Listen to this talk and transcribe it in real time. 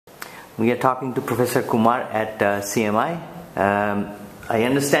We are talking to Professor Kumar at CMI. I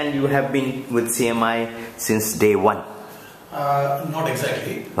understand you have been with CMI since day one. Not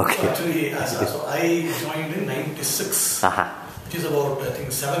exactly. Okay. So actually, so I joined in '96, which is about, I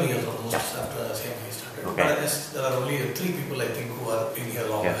think, 7 years almost after CMI started. Okay. But there are only 3 people, I think, who are in here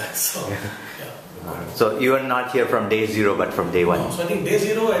longer. So, So you are not here from day 0, but from day 1. No, so I think day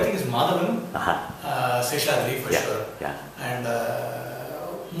 0, I think, is Madhavan, Seshadri for sure, and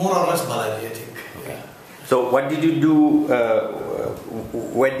more or less Balaji, I think. Okay. So what did you do?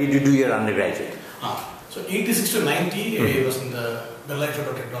 When did you do your undergraduate? So 86 to 90, I was in the Birla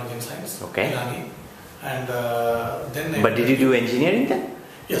Institute of Technology and Science, Milani, and then. But did you do engineering then?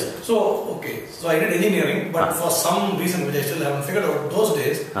 Yes. So I did engineering, but for some reason which I still haven't figured out, those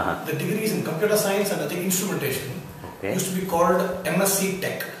days the degrees in computer science and I think instrumentation used to be called MSc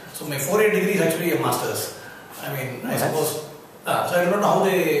Tech. So my 4-year degree is actually a master's. I mean, I suppose. So I don't know how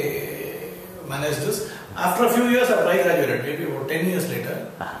they managed this. After a few years after I graduated, maybe about 10 years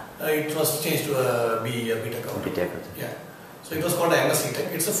later, it was changed to a BE, a BTech. Yeah. So it was called a MSc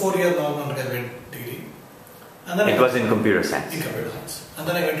Tech. It's a 4-year non-undergraduate degree. And then it was in computer science. In computer science. And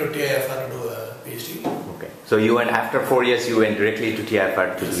then I went to TIFR to do a PhD. Okay. So you went, after 4 years, you went directly to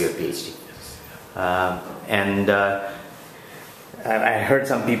TIFR to do your PhD. I heard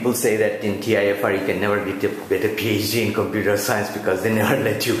some people say that in TIFR you can never get a PhD in computer science because they never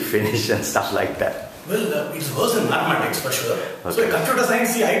let you finish and stuff like that. Well, it's worse in mathematics for sure. Okay. So in computer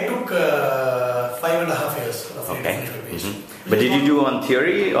science, I took 5.5 years roughly to finish my PhD. But did you do on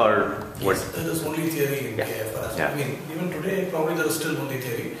theory or what? Yes, there is only theory in TIFR. Yeah. I mean, even today, probably there is still only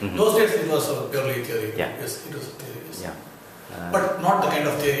theory. Those days it was purely theory. Yeah. Yes, it was theory. Yes. Yeah. But not the kind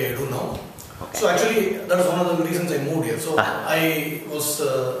of theory I do now. Okay. So actually, that was one of the reasons I moved here. So I was,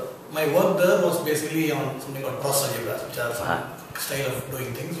 my work there was basically on something called process algebras, which are some style of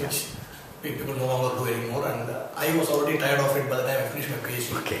doing things which people no longer do anymore. And I was already tired of it by the time I finished my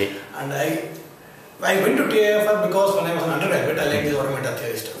PhD. Okay. And I went to TIFR because when I was an undergraduate, I liked this automata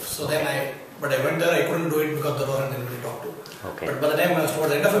theory stuff. So then I went there, I couldn't do it because there wasn't anybody to talk to. Okay. But by the time I was towards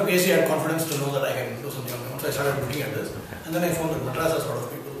the end of my PhD, I had confidence to know that I can do something on my own. So I started looking at this. And then I found that Madras has a lot of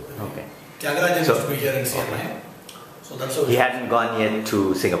people. Okay. Tyagarajan used to be here in CMI. So that's how he hadn't gone yet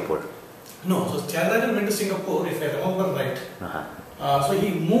to Singapore. No, so Tyagarajan went to Singapore, if I remember right. So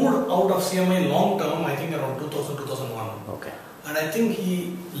he moved out of CMI long term, I think around 2000, 2001. Okay. And I think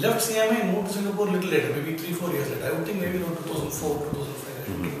he left CMI and moved to Singapore a little later, maybe 3-4 years later. I would think maybe around 2004,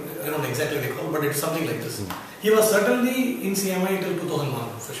 2005. I don't exactly recall, but it's something like this. He was certainly in CMI till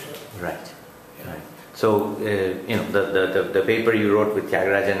 2001 for sure. Right. Yeah. Right. So the paper you wrote with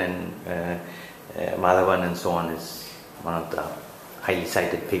Tyagarajan and Madhavan and so on is one of the highly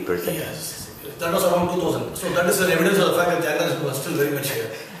cited papers. Yes, that was around 2000. So that is an evidence of the fact that Tyagarajan was still very much here.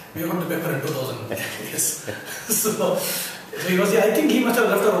 We wrote the paper in 2000. Yes. So he was. I think he must have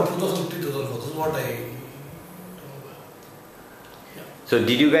left around 2003, 2004. This is what I remember. Yeah. So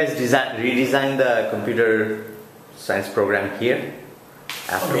did you guys redesign the computer science program here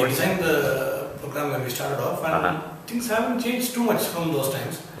afterwards? We designed the program when we started off, and things haven't changed too much from those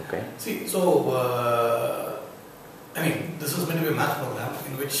times. Okay. See, so I mean, this is meant to be a math program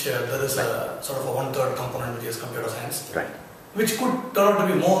in which there is a sort of a 1/3 component which is computer science. Right. Which could turn out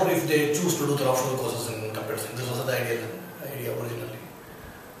to be more if they choose to do the optional courses in computer science. This was the idea originally.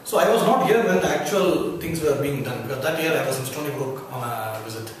 So I was not here when the actual things were being done because that year I was in Stony Brook on a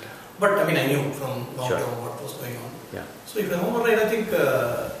visit. But I mean, I knew from long term what was going on. Yeah. So if I remember right, I think,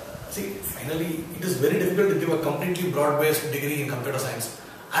 finally it is very difficult to give a completely broad-based degree in computer science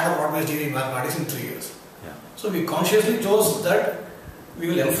and a broad-based degree in mathematics in 3 years. Yeah. So we consciously chose that we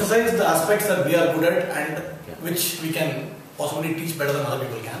will emphasize the aspects that we are good at and which we can possibly teach better than other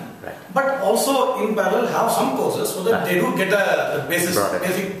people can. Right. But also in parallel have some courses so that they do get a basic,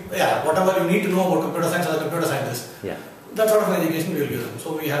 whatever you need to know about computer science as a computer scientist. Yeah. That sort of an education we will give them.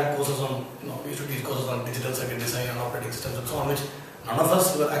 So we had courses on, we used to teach courses on digital circuit design and operating systems and so on, which none of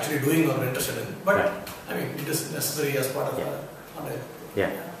us were actually doing or interested in. But I mean, it is necessary as part of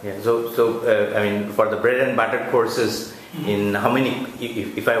So I mean, for the bread and butter courses, in how many?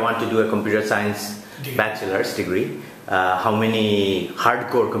 If I want to do a computer science bachelor's degree, how many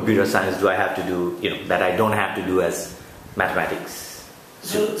hardcore computer science do I have to do? That I don't have to do as mathematics.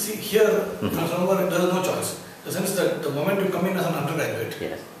 So see here, there is no choice. The sense that the moment you come in as an undergraduate,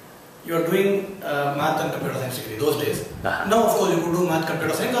 you are doing math and computer science degree those days. Now, of course, you could do math,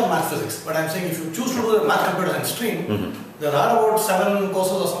 computer science or math physics. But I'm saying if you choose to do the math, computer science stream, there are about 7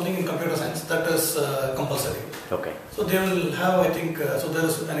 courses or something in computer science that is compulsory. Okay. So they will have, I think, so there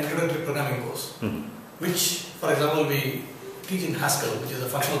is an introductory programming course, which, for example, we teach in Haskell, which is a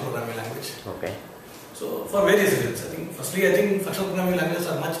functional programming language. Okay. So for various reasons, firstly, I think functional programming languages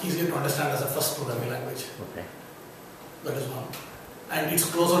are much easier to understand as a first programming language. Okay. That is one. And it's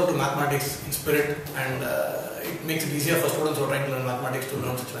closer to mathematics in spirit, and it makes it easier for students who are trying to learn mathematics to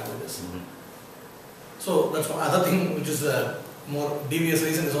learn such languages. Mm-hmm. So that's one other thing, which is a more devious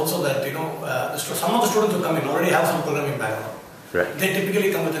reason, is also that some of the students who come in already have some programming background. Right. They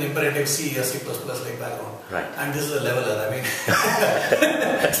typically come with an imperative C or C++ like background. Right. And this is a leveler.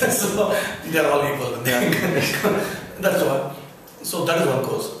 So they are all equal. That is one. So that is one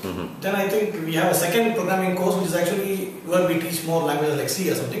course. Mm-hmm. Then I think we have a second programming course, which is actually where we teach more languages like C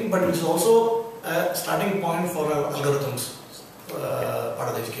or something, but which is also a starting point for algorithms part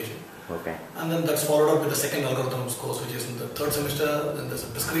of the education. Okay. And then that's followed up with the second algorithms course, which is in the third semester. Then there's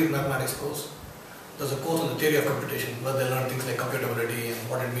a discrete mathematics course. There's a course on the theory of computation, where they learn things like computability and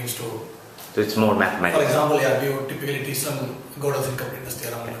what it means to. So it's more mathematics. For example, we would typically teach some Gödel's incompleteness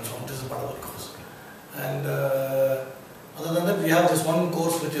theorem and so on. This is part of the course. And other than that, we have this one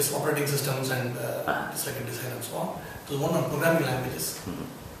course which is operating systems and circuit design and so on. There's one on programming languages. Mm-hmm.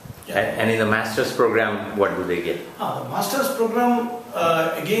 Yeah. And in the master's program, what do they get? The master's program,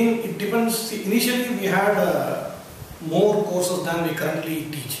 again, it depends. See, initially, we had more courses than we currently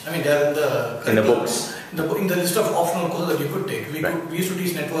teach. They are in the books. In the list of optional courses that you could take. We used to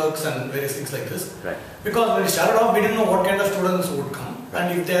teach networks and various things like this. Right. Because when we started off, we didn't know what kind of students would come. Right.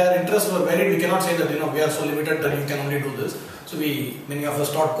 And if their interests were varied, we cannot say that we are so limited that you can only do this. So many of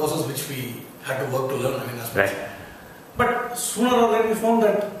us taught courses which we had to work to learn. Right. But sooner or later we found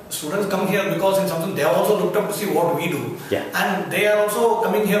that students come here because in something they have also looked up to see what we do. Yeah. And they are also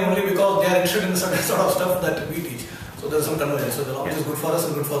coming here only because they are interested in the certain sort of stuff that we teach. So there's some convergence. So which is good for us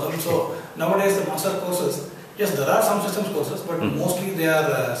and good for them. So nowadays the master courses, yes, there are some systems courses, but mostly they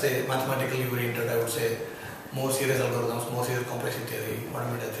are say mathematically oriented. I would say more serious algorithms, more serious complexity theory,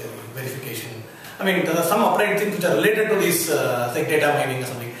 automated theory, verification. There are some applied things which are related to these like data mining or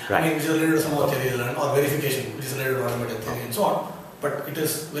something. Right. Which is related to some of the theory learned, or verification, which is related to automated theory and so on. But it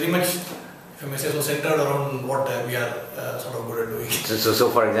is very much, if I may say so, centered around what we are sort of good at doing. So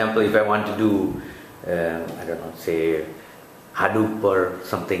for example, if I want to do, I don't know, say Hadoop or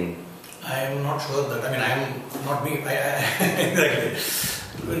something. I am not sure that. I am not me. Exactly.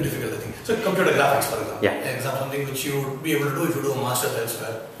 Very difficult, I think. So computer graphics, for example. Yeah. Something which you would be able to do if you do a master's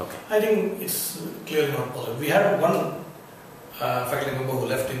elsewhere. Okay. I think it's clearly not possible. We had one faculty member who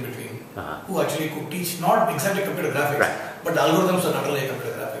left in between, who actually could teach not exactly computer graphics, but the algorithms that underlie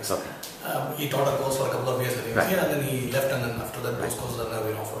computer graphics. Okay. He taught a course for a couple of years, I think, right. and then he left, and then after that, those courses are now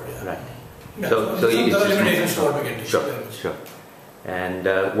being offered. Yeah. Right. Yeah. So there are limitations to what we can teach. Sure. And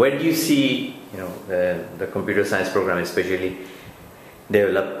where do you see, the computer science program especially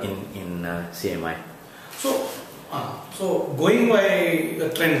develop in CMI? So going by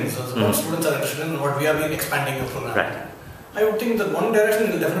the trends, what students are interested in, what we have been expanding the program. Right. I would think that one direction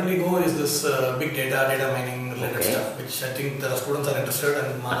it will definitely go is this big data mining related stuff, which I think there are students are interested,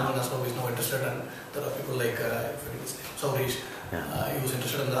 and Madhavan as well is now interested, and there are people like Saurish who's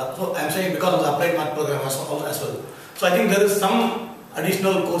interested in that. So I'm saying because of the applied math program as well. So I think there is some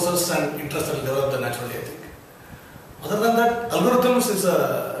additional courses and interest that will develop there naturally, I think. Other than that, algorithms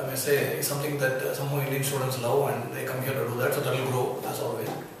is something that some more Indian students love, and they come here to do that, so that will grow as always.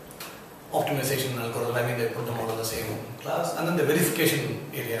 Optimization algorithm, they put them all in the same class. And then the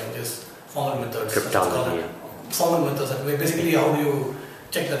verification area, which is formal methods. Cryptology. Formal methods, basically how do you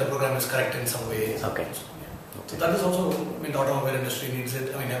check that the program is correct in some way. Okay. So that is also, the automobile industry needs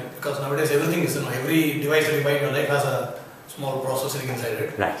it. Because nowadays everything is, every device that you buy in your life has a small processor inside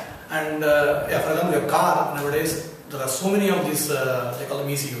it. Right. And for example, your car, nowadays, there are so many of these, they call them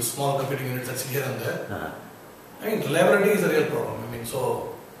ECUs, small computing units that sit here and there. Reliability is a real problem. So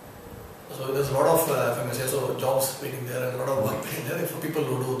there's a lot of, jobs waiting there and a lot of work waiting there for people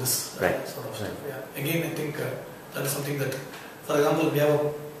who do this sort of stuff. Yeah. Again, I think that is something that, for example, we have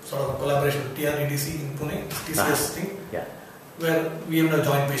a sort of a collaboration with TREDC in Pune, TCS thing, where we have a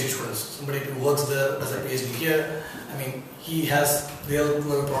joint PhD students. Somebody who works there, does a PhD here. He has real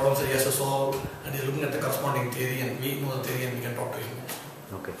world problems that he has to solve, and he's looking at the corresponding theory, and we know the theory and we can talk to him.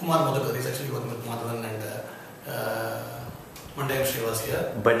 Okay. Kumar Madhukar is actually working with Madhavan and Narayan Kumar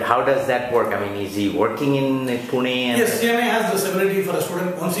here. But how does that work? Is he working in Pune? Yes, CMA has this ability for a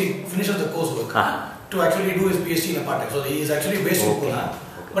student, once he finishes the coursework, to actually do his PhD in a part-time. So he is actually based in Pune,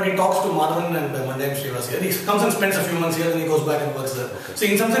 but he talks to Madhavan and Narayan Kumar here. He comes and spends a few months here, and he goes back and works there. Okay. So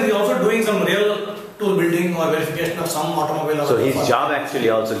in some sense, he's also doing some real tool building or verification of some automobile. So his job actually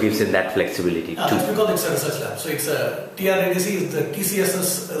also gives him that flexibility too. That's because it's a research lab. So it's a TREDC is the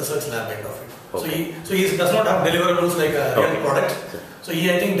TCS's research lab end of it. Okay. So he does not have deliverables like a real product. Sure. So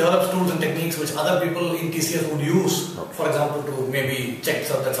he, I think, develops tools and techniques which other people in TCS would use, for example, to maybe check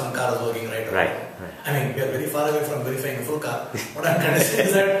so that some car is working right. Right. I mean, we are very far away from verifying a full car. What I'm trying to say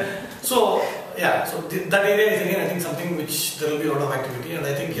is that, so that area is again, I think, something which there will be a lot of activity, and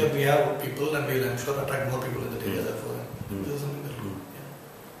I think here we have people, and we'll, I'm sure, attract more people in that area. Therefore, this is something that,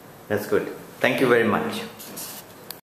 That's good. Thank you very much.